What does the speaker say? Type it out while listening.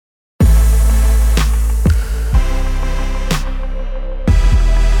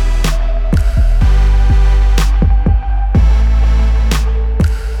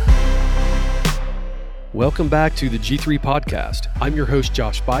Welcome back to the G3 Podcast. I'm your host,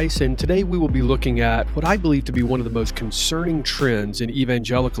 Josh Bice, and today we will be looking at what I believe to be one of the most concerning trends in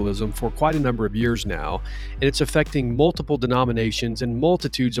evangelicalism for quite a number of years now, and it's affecting multiple denominations and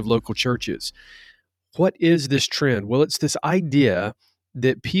multitudes of local churches. What is this trend? Well, it's this idea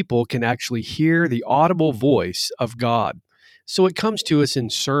that people can actually hear the audible voice of God. So it comes to us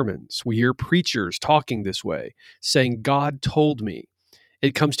in sermons. We hear preachers talking this way, saying, "God told me."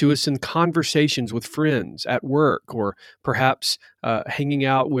 It comes to us in conversations with friends at work, or perhaps hanging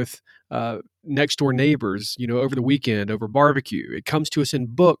out with next door neighbors, over the weekend, over barbecue. It comes to us in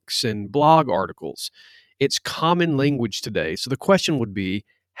books and blog articles. It's common language today. So the question would be,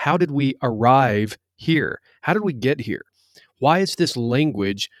 how did we arrive here? How did we get here? Why is this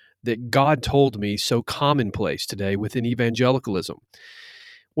language that God told me so commonplace today within evangelicalism?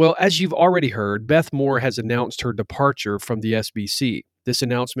 Well, as you've already heard, Beth Moore has announced her departure from the SBC. This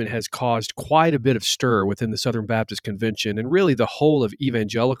announcement has caused quite a bit of stir within the Southern Baptist Convention and really the whole of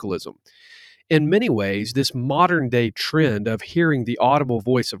evangelicalism. In many ways, this modern day trend of hearing the audible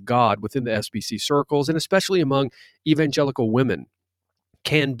voice of God within the SBC circles, and especially among evangelical women,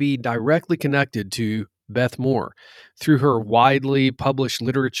 can be directly connected to Beth Moore. Through her widely published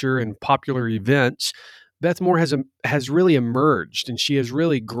literature and popular events, Beth Moore has really emerged, and she has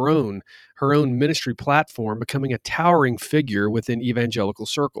really grown her own ministry platform, becoming a towering figure within evangelical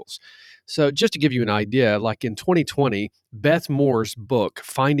circles. So just to give you an idea, like in 2020, Beth Moore's book,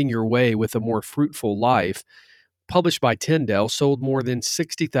 Finding Your Way with a More Fruitful Life, published by Tyndale, sold more than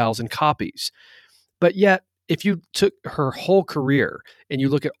 60,000 copies. But yet, if you took her whole career and you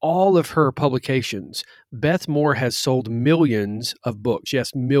look at all of her publications, Beth Moore has sold millions of books.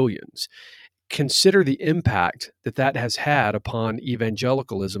 Yes, millions. Consider the impact that has had upon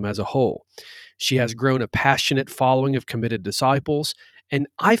evangelicalism as a whole. She has grown a passionate following of committed disciples, and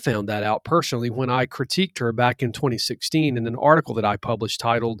I found that out personally when I critiqued her back in 2016 in an article that I published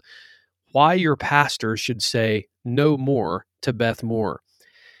titled, "Why Your Pastor Should Say No More to Beth Moore."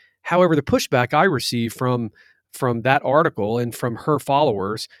 However, the pushback I received from that article and from her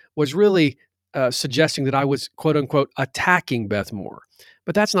followers was really suggesting that I was, quote unquote, attacking Beth Moore.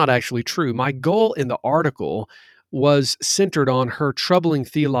 But that's not actually true. My goal in the article was centered on her troubling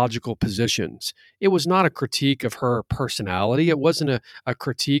theological positions. It was not a critique of her personality. It wasn't a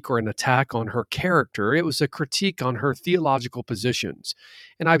critique or an attack on her character. It was a critique on her theological positions.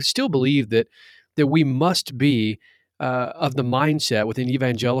 And I still believe that we must be of the mindset within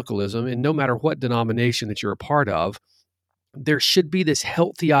evangelicalism, and no matter what denomination that you're a part of, there should be this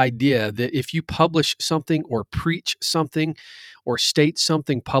healthy idea that if you publish something or preach something or state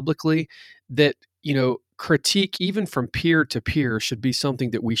something publicly, that, critique even from peer to peer should be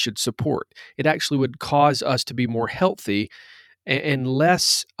something that we should support. It actually would cause us to be more healthy and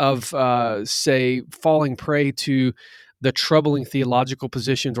less of, say, falling prey to the troubling theological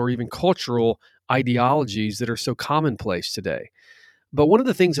positions or even cultural ideologies that are so commonplace today. But one of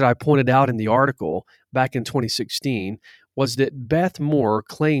the things that I pointed out in the article back in 2016 was that Beth Moore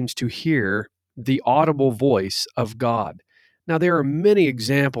claims to hear the audible voice of God. Now, there are many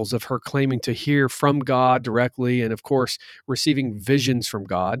examples of her claiming to hear from God directly and, of course, receiving visions from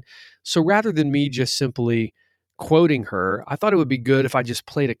God. So rather than me just simply quoting her, I thought it would be good if I just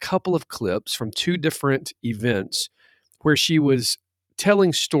played a couple of clips from two different events where she was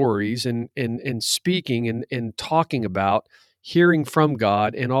telling stories and speaking and talking about hearing from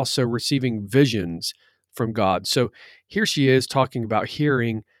God and also receiving visions from God. So here she is talking about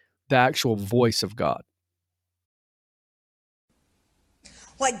hearing the actual voice of God.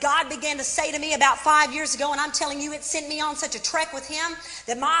 What God began to say to me about 5 years ago, and I'm telling you, it sent me on such a trek with Him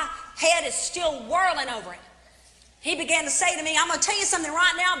that my head is still whirling over it. He began to say to me, "I'm going to tell you something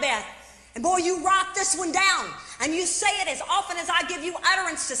right now, Beth. And boy, you write this one down, and you say it as often as I give you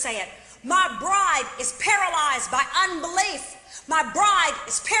utterance to say it. My bride is paralyzed by unbelief. My bride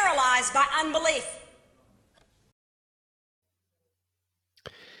is paralyzed by unbelief."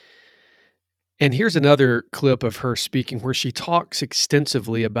 And here's another clip of her speaking where she talks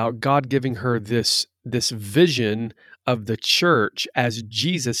extensively about God giving her this vision of the church as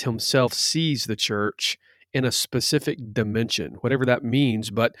Jesus Himself sees the church in a specific dimension, whatever that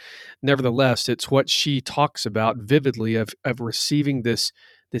means. But nevertheless, it's what she talks about vividly of receiving this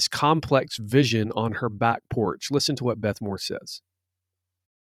complex vision on her back porch. Listen to what Beth Moore says.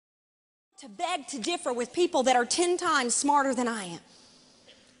 To beg to differ with people that are 10 times smarter than I am.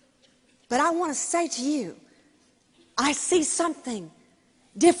 But I want to say to you, I see something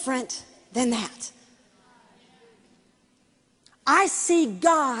different than that. I see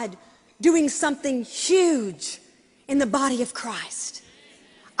God doing something huge in the body of Christ.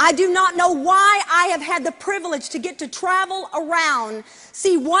 I do not know why I have had the privilege to get to travel around,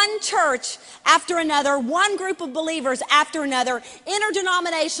 see one church after another, one group of believers after another,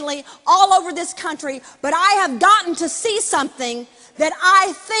 interdenominationally, all over this country, but I have gotten to see something that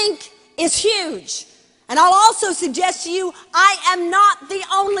I think is huge. And I'll also suggest to you, I am not the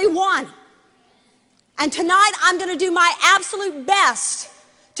only one. And tonight I'm going to do my absolute best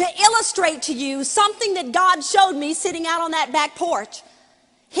to illustrate to you something that God showed me sitting out on that back porch.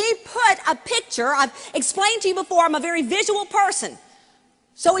 He put a picture. I've explained to you before, I'm a very visual person.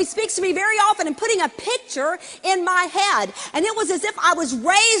 So he speaks to me very often and putting a picture in my head. And it was as if I was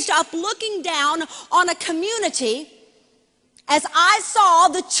raised up looking down on a community as I saw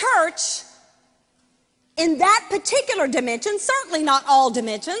the church in that particular dimension, certainly not all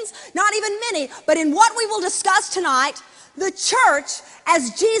dimensions, not even many, but in what we will discuss tonight, the church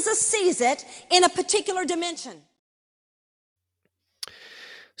as Jesus sees it in a particular dimension.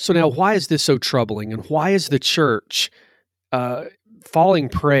 So now, why is this so troubling, and why is the church falling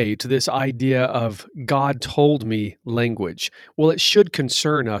prey to this idea of God told me language? Well, it should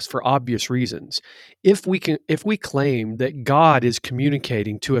concern us for obvious reasons. If we claim that God is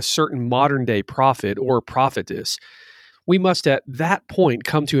communicating to a certain modern day prophet or prophetess, we must at that point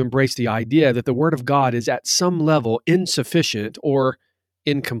come to embrace the idea that the Word of God is at some level insufficient or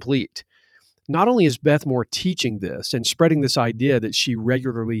incomplete. Not only is Beth Moore teaching this and spreading this idea that she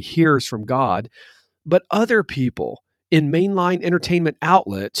regularly hears from God, but other people in mainline entertainment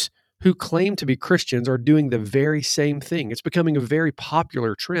outlets who claim to be Christians are doing the very same thing. It's becoming a very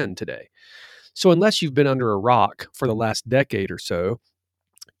popular trend today. So unless you've been under a rock for the last decade or so,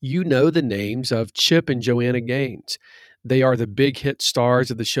 you know the names of Chip and Joanna Gaines. They are the big hit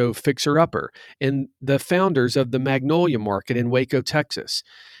stars of the show Fixer Upper and the founders of the Magnolia Market in Waco, Texas.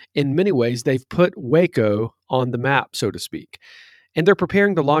 In many ways, they've put Waco on the map, so to speak. And they're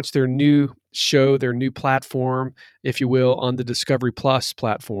preparing to launch their new show, their new platform, if you will, on the Discovery Plus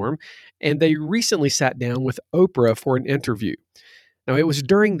platform. And they recently sat down with Oprah for an interview. Now, it was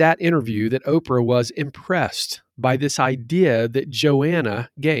during that interview that Oprah was impressed by this idea that Joanna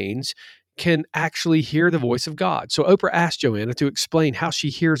Gaines can actually hear the voice of God. So Oprah asked Joanna to explain how she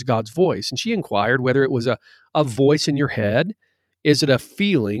hears God's voice. And she inquired whether it was a voice in your head, is it a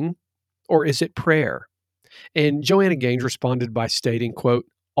feeling, or is it prayer? And Joanna Gaines responded by stating, quote,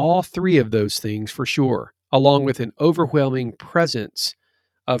 all three of those things for sure, along with an overwhelming presence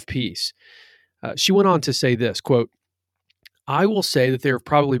of peace. She went on to say this, quote, I will say that there have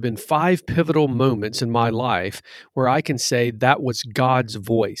probably been 5 pivotal moments in my life where I can say that was God's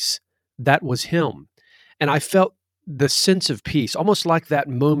voice. That was Him. And I felt the sense of peace, almost like that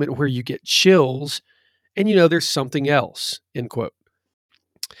moment where you get chills and you know there's something else, end quote.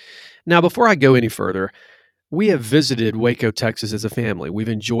 Now, before I go any further, we have visited Waco, Texas as a family. We've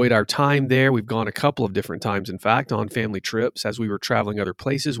enjoyed our time there. We've gone a couple of different times, in fact, on family trips. As we were traveling other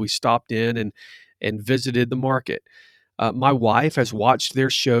places, we stopped in and visited the market. My wife has watched their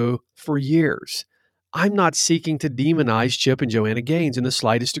show for years. I'm not seeking to demonize Chip and Joanna Gaines in the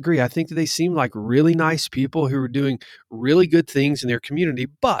slightest degree. I think that they seem like really nice people who are doing really good things in their community,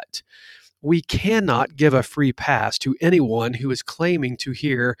 but we cannot give a free pass to anyone who is claiming to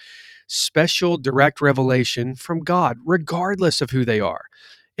hear special direct revelation from God, regardless of who they are.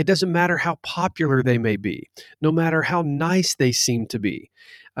 It doesn't matter how popular they may be, no matter how nice they seem to be.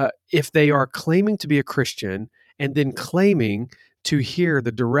 If they are claiming to be a Christian and then claiming to hear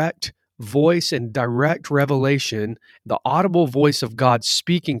the direct voice and direct revelation, the audible voice of God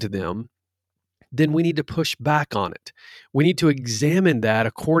speaking to them, then we need to push back on it. We need to examine that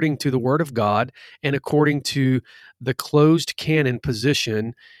according to the Word of God and according to the closed canon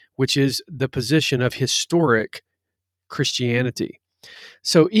position, which is the position of historic Christianity.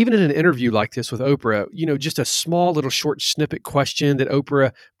 So even in an interview like this with Oprah, just a small little short snippet question that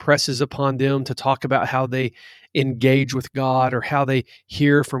Oprah presses upon them to talk about how they engage with God or how they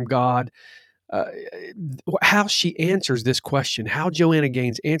hear from God, how she answers this question, how Joanna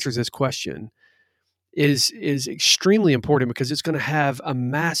Gaines answers this question is extremely important because it's going to have a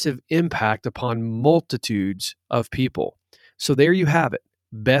massive impact upon multitudes of people. So there you have it.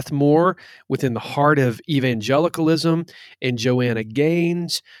 Beth Moore within the heart of evangelicalism, and Joanna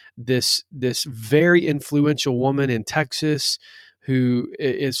Gaines, this very influential woman in Texas who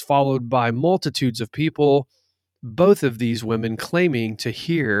is followed by multitudes of people, both of these women claiming to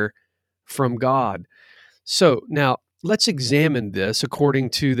hear from God. So now let's examine this according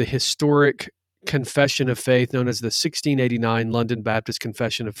to the historic Confession of Faith known as the 1689 London Baptist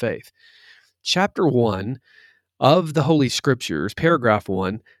Confession of Faith. Chapter 1 of the Holy Scriptures, paragraph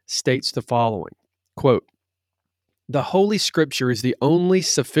 1, states the following, quote, The Holy Scripture is the only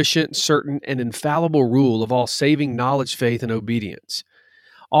sufficient, certain, and infallible rule of all saving knowledge, faith, and obedience.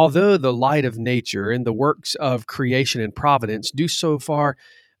 Although the light of nature and the works of creation and providence do so far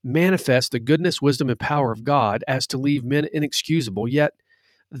manifest the goodness, wisdom, and power of God as to leave men inexcusable, yet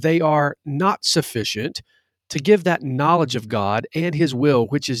they are not sufficient to give that knowledge of God and his will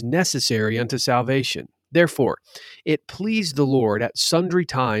which is necessary unto salvation. Therefore, it pleased the Lord at sundry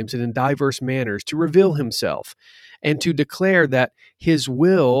times and in diverse manners to reveal himself and to declare that his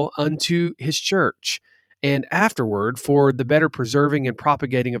will unto his church, and afterward for the better preserving and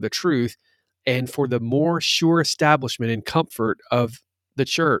propagating of the truth, and for the more sure establishment and comfort of the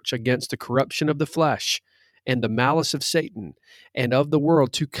church against the corruption of the flesh and the malice of Satan and of the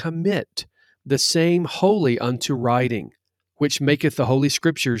world, to commit the same wholly unto writing, which maketh the Holy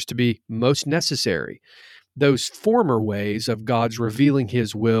Scriptures to be most necessary, those former ways of God's revealing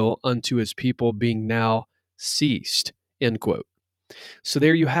his will unto his people being now ceased. End quote. So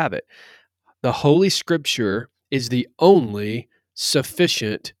there you have it. The Holy Scripture is the only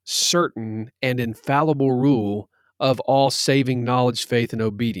sufficient, certain, and infallible rule of all saving knowledge, faith, and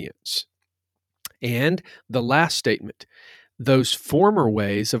obedience. And the last statement, those former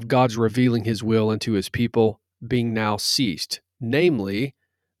ways of God's revealing his will unto his people being now ceased, namely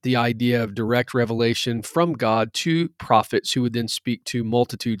the idea of direct revelation from God to prophets who would then speak to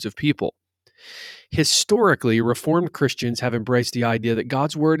multitudes of people. Historically, Reformed Christians have embraced the idea that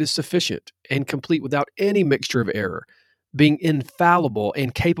God's word is sufficient and complete without any mixture of error, being infallible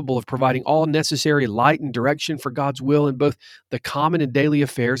and capable of providing all necessary light and direction for God's will in both the common and daily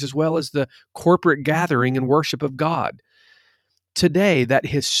affairs as well as the corporate gathering and worship of God. Today, that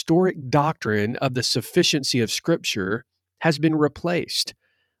historic doctrine of the sufficiency of Scripture has been replaced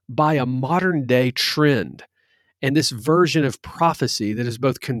by a modern day trend and this version of prophecy that is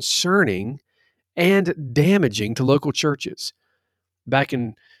both concerning and damaging to local churches. Back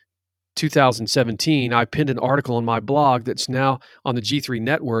in 2017, I penned an article on my blog that's now on the G3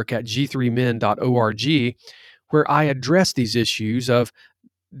 network at g3men.org, where I address these issues of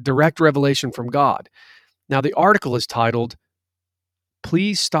direct revelation from God. Now, the article is titled,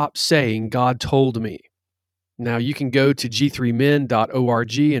 "Please Stop Saying God Told Me." Now, you can go to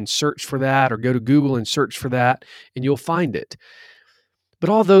g3men.org and search for that, or go to Google and search for that, and you'll find it. But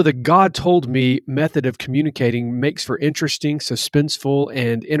although the God told me method of communicating makes for interesting, suspenseful,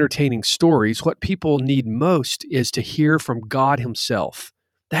 and entertaining stories, what people need most is to hear from God himself.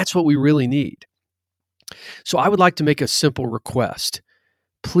 That's what we really need. So I would like to make a simple request.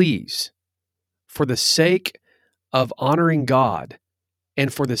 Please, for the sake of honoring God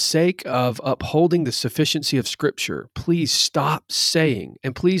and for the sake of upholding the sufficiency of Scripture, please stop saying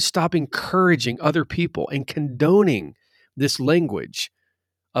and please stop encouraging other people and condoning this language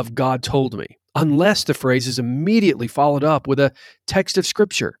of God told me, unless the phrase is immediately followed up with a text of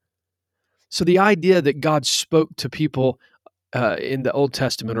Scripture. So the idea that God spoke to people in the Old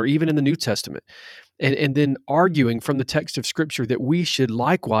Testament or even in the New Testament, and then arguing from the text of Scripture that we should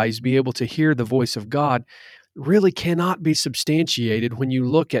likewise be able to hear the voice of God, really cannot be substantiated when you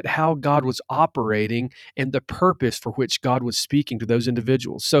look at how God was operating and the purpose for which God was speaking to those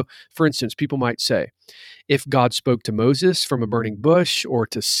individuals. So, for instance, people might say, if God spoke to Moses from a burning bush, or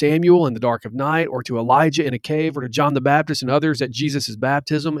to Samuel in the dark of night, or to Elijah in a cave, or to John the Baptist and others at Jesus'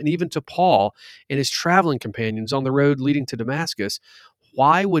 baptism, and even to Paul and his traveling companions on the road leading to Damascus,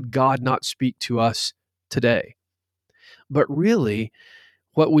 why would God not speak to us today? But really,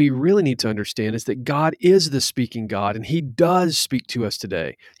 what we really need to understand is that God is the speaking God, and he does speak to us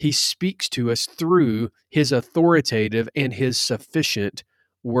today. He speaks to us through his authoritative and his sufficient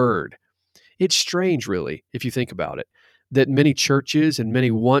word. It's strange, really, if you think about it, that many churches and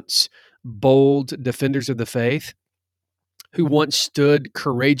many once bold defenders of the faith who once stood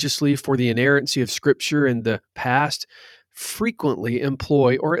courageously for the inerrancy of Scripture in the past frequently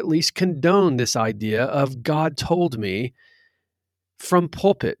employ or at least condone this idea of God told me from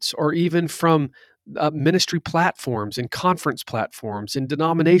pulpits or even from ministry platforms and conference platforms and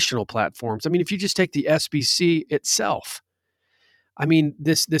denominational platforms. I mean, if you just take the SBC itself, I mean,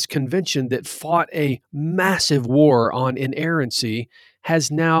 this convention that fought a massive war on inerrancy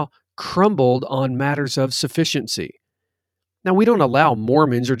has now crumbled on matters of sufficiency. Now, we don't allow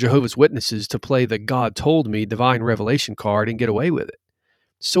Mormons or Jehovah's Witnesses to play the God told me divine revelation card and get away with it.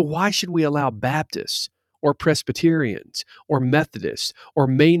 So why should we allow Baptists or Presbyterians or Methodists or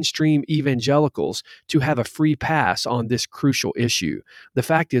mainstream evangelicals to have a free pass on this crucial issue? The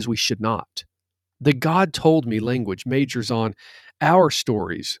fact is, we should not. The God told me language majors on our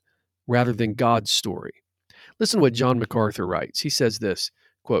stories rather than God's story. Listen to what John MacArthur writes. He says this,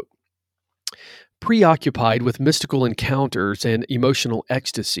 quote, Preoccupied with mystical encounters and emotional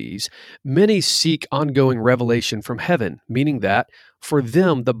ecstasies, many seek ongoing revelation from heaven, meaning that, for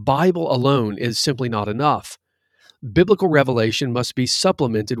them, the Bible alone is simply not enough. Biblical revelation must be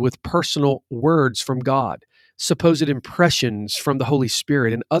supplemented with personal words from God, supposed impressions from the Holy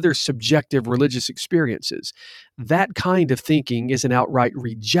Spirit, and other subjective religious experiences. That kind of thinking is an outright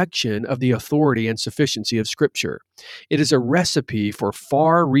rejection of the authority and sufficiency of Scripture. It is a recipe for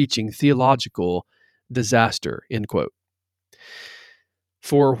far-reaching theological disaster, end quote.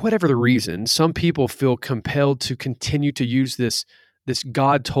 For whatever the reason, some people feel compelled to continue to use this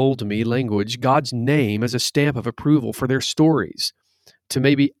God told me language, God's name, as a stamp of approval for their stories, to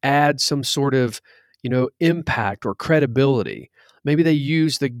maybe add some sort of, impact or credibility. Maybe they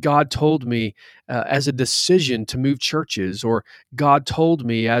use the God told me as a decision to move churches, or God told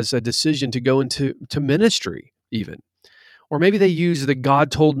me as a decision to go into ministry even. Or maybe they use the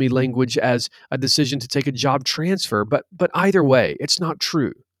God told me language as a decision to take a job transfer. But either way, it's not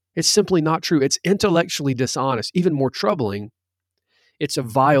true. It's simply not true. It's intellectually dishonest. Even more troubling, it's a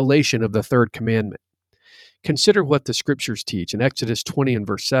violation of the third commandment. Consider what the scriptures teach. In Exodus 20 and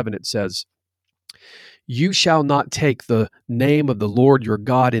verse 7, it says, "You shall not take the name of the Lord your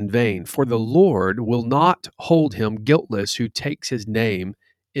God in vain, for the Lord will not hold him guiltless who takes his name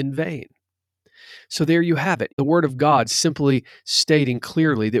in vain." So there you have it. The Word of God simply stating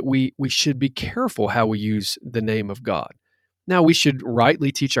clearly that we should be careful how we use the name of God. Now, we should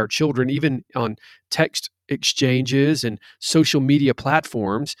rightly teach our children, even on text exchanges and social media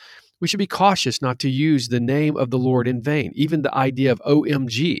platforms, we should be cautious not to use the name of the Lord in vain. Even the idea of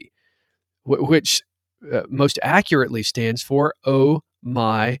OMG, which most accurately stands for "Oh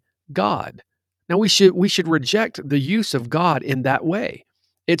my God." Now, we should reject the use of God in that way.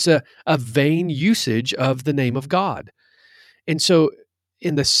 It's a vain usage of the name of God. And so,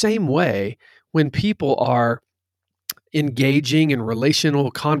 in the same way, when people are engaging in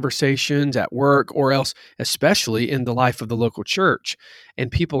relational conversations at work, or else especially in the life of the local church,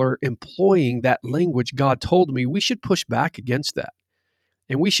 and people are employing that language, God told me, we should push back against that.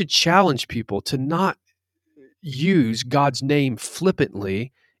 And we should challenge people to not use God's name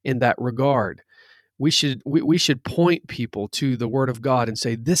flippantly in that regard. We should point people to the Word of God and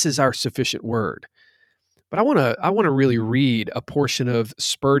say, this is our sufficient word. But I want to really read a portion of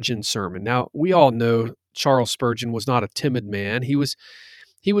Spurgeon's sermon. Now, we all know Charles Spurgeon was not a timid man. He was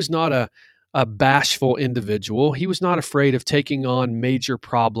not a bashful individual. He was not afraid of taking on major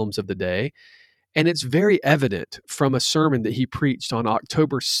problems of the day. And it's very evident from a sermon that he preached on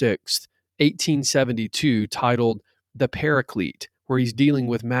October 6th, 1872, titled "The Paraclete," where he's dealing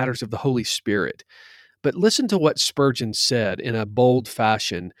with matters of the Holy Spirit. But listen to what Spurgeon said in a bold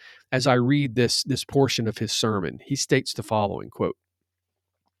fashion as I read this portion of his sermon. He states the following, quote,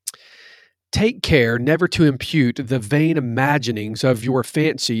 "Take care never to impute the vain imaginings of your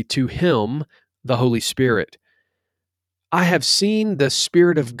fancy to him, the Holy Spirit. I have seen the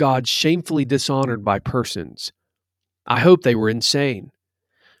Spirit of God shamefully dishonored by persons, I hope they were insane,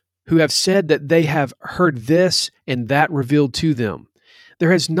 who have said that they have heard this and that revealed to them.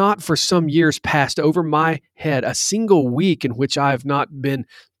 There has not for some years passed over my head a single week in which I have not been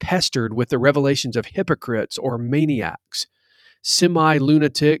pestered with the revelations of hypocrites or maniacs.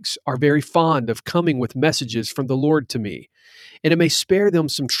 Semi-lunatics are very fond of coming with messages from the Lord to me, and it may spare them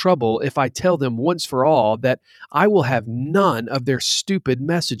some trouble if I tell them once for all that I will have none of their stupid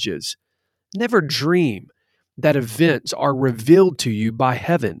messages. Never dream that events are revealed to you by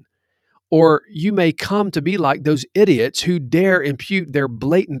heaven, or you may come to be like those idiots who dare impute their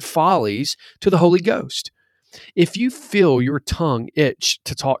blatant follies to the Holy Ghost. If you feel your tongue itch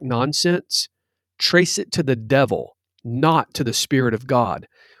to talk nonsense, trace it to the devil, not to the Spirit of God.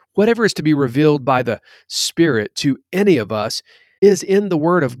 Whatever is to be revealed by the Spirit to any of us is in the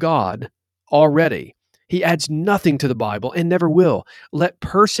Word of God already. He adds nothing to the Bible and never will. Let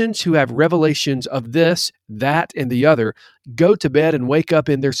persons who have revelations of this, that, and the other go to bed and wake up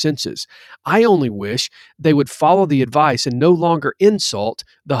in their senses. I only wish they would follow the advice and no longer insult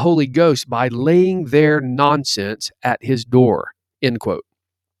the Holy Ghost by laying their nonsense at his door." End quote.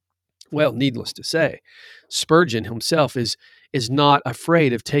 Well, needless to say, Spurgeon himself is not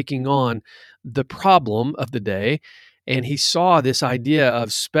afraid of taking on the problem of the day, and he saw this idea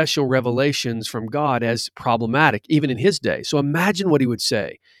of special revelations from God as problematic, even in his day. So imagine what he would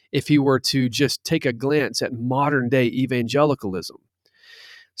say if he were to just take a glance at modern-day evangelicalism.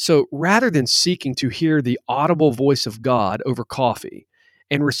 So rather than seeking to hear the audible voice of God over coffee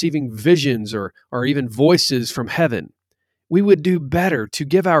and receiving visions or even voices from heaven, we would do better to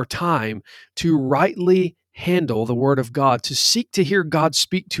give our time to rightly handle the Word of God, to seek to hear God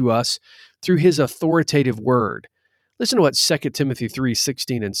speak to us through his authoritative word. Listen to what 2 Timothy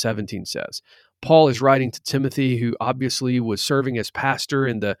 3:16 and 17 says. Paul is writing to Timothy, who obviously was serving as pastor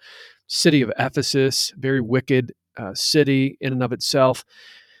in the city of Ephesus, very wicked city in and of itself.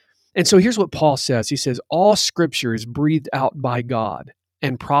 And so here's what Paul says. He says, all scripture is breathed out by God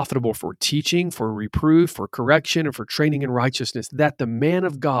and profitable for teaching, for reproof, for correction, and for training in righteousness, that the man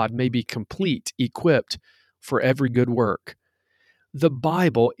of God may be complete, equipped for every good work. The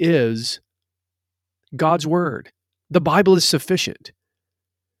Bible is God's word. The Bible is sufficient.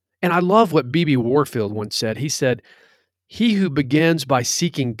 And I love what B.B. Warfield once said. He said, he who begins by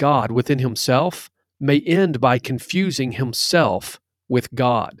seeking God within himself may end by confusing himself with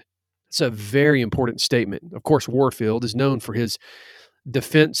God. It's a very important statement. Of course, Warfield is known for his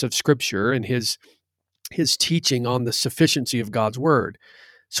defense of Scripture and his teaching on the sufficiency of God's Word.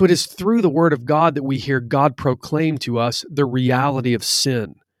 So it is through the Word of God that we hear God proclaim to us the reality of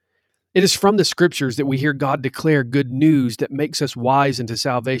sin. It is from the Scriptures that we hear God declare good news that makes us wise into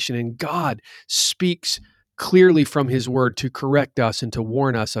salvation, and God speaks clearly from His Word to correct us and to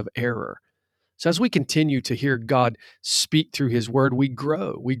warn us of error. So as we continue to hear God speak through His Word, we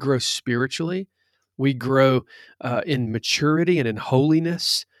grow. We grow spiritually. We grow in maturity and in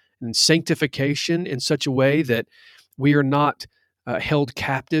holiness and sanctification in such a way that we are not held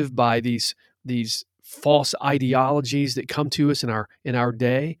captive by these false ideologies that come to us in our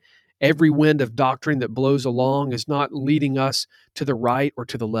day. Every wind of doctrine that blows along is not leading us to the right or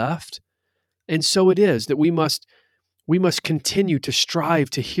to the left. And so it is that we must continue to strive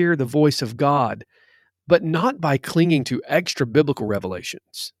to hear the voice of God, but not by clinging to extra biblical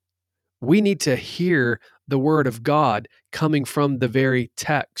revelations. We need to hear the word of God coming from the very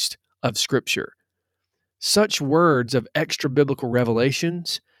text of Scripture. Such words of extra biblical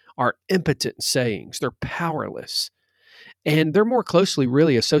revelations are impotent sayings. They're powerless. And they're more closely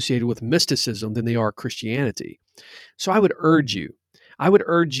really associated with mysticism than they are Christianity. So I would urge you,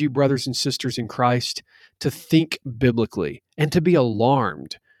 brothers and sisters in Christ, to think biblically and to be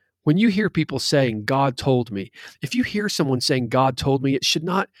alarmed. When you hear people saying, God told me, if you hear someone saying, God told me, it should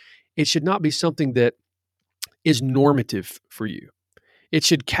not be something that is normative for you. It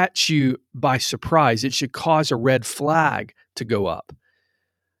should catch you by surprise. It should cause a red flag to go up.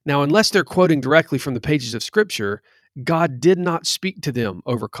 Now, unless they're quoting directly from the pages of Scripture, God did not speak to them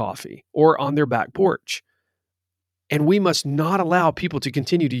over coffee or on their back porch. And we must not allow people to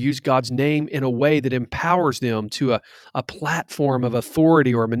continue to use God's name in a way that empowers them to a platform of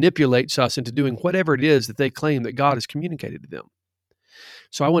authority or manipulates us into doing whatever it is that they claim that God has communicated to them.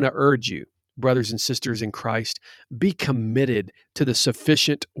 So I want to urge you, brothers and sisters in Christ, be committed to the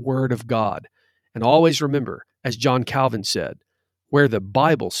sufficient Word of God. And always remember, as John Calvin said, where the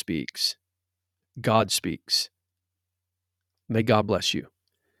Bible speaks, God speaks. May God bless you.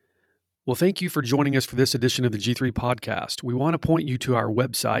 Well, thank you for joining us for this edition of the G3 Podcast. We want to point you to our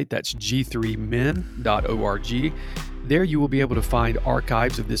website. That's g3men.org. There you will be able to find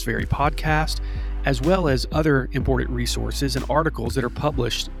archives of this very podcast, as well as other important resources and articles that are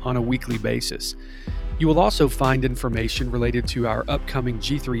published on a weekly basis. You will also find information related to our upcoming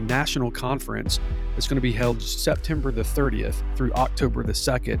G3 National Conference that's going to be held September the 30th through October the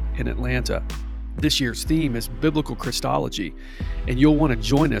 2nd in Atlanta. This year's theme is Biblical Christology, and you'll want to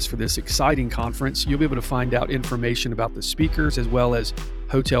join us for this exciting conference. You'll be able to find out information about the speakers as well as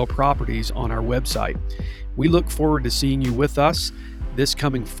hotel properties on our website. We look forward to seeing you with us this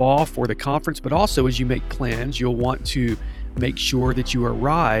coming fall for the conference, but also as you make plans, you'll want to make sure that you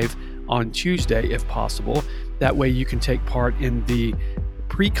arrive on Tuesday if possible. That way you can take part in the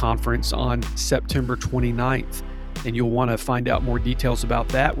pre-conference on September 29th. And you'll want to find out more details about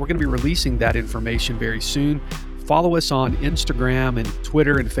that. We're going to be releasing that information very soon. Follow us on Instagram and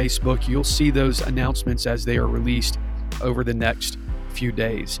Twitter and Facebook. You'll see those announcements as they are released over the next few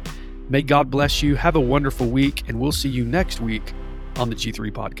days. May God bless you. Have a wonderful week, and we'll see you next week on the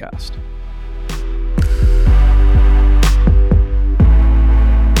G3 Podcast.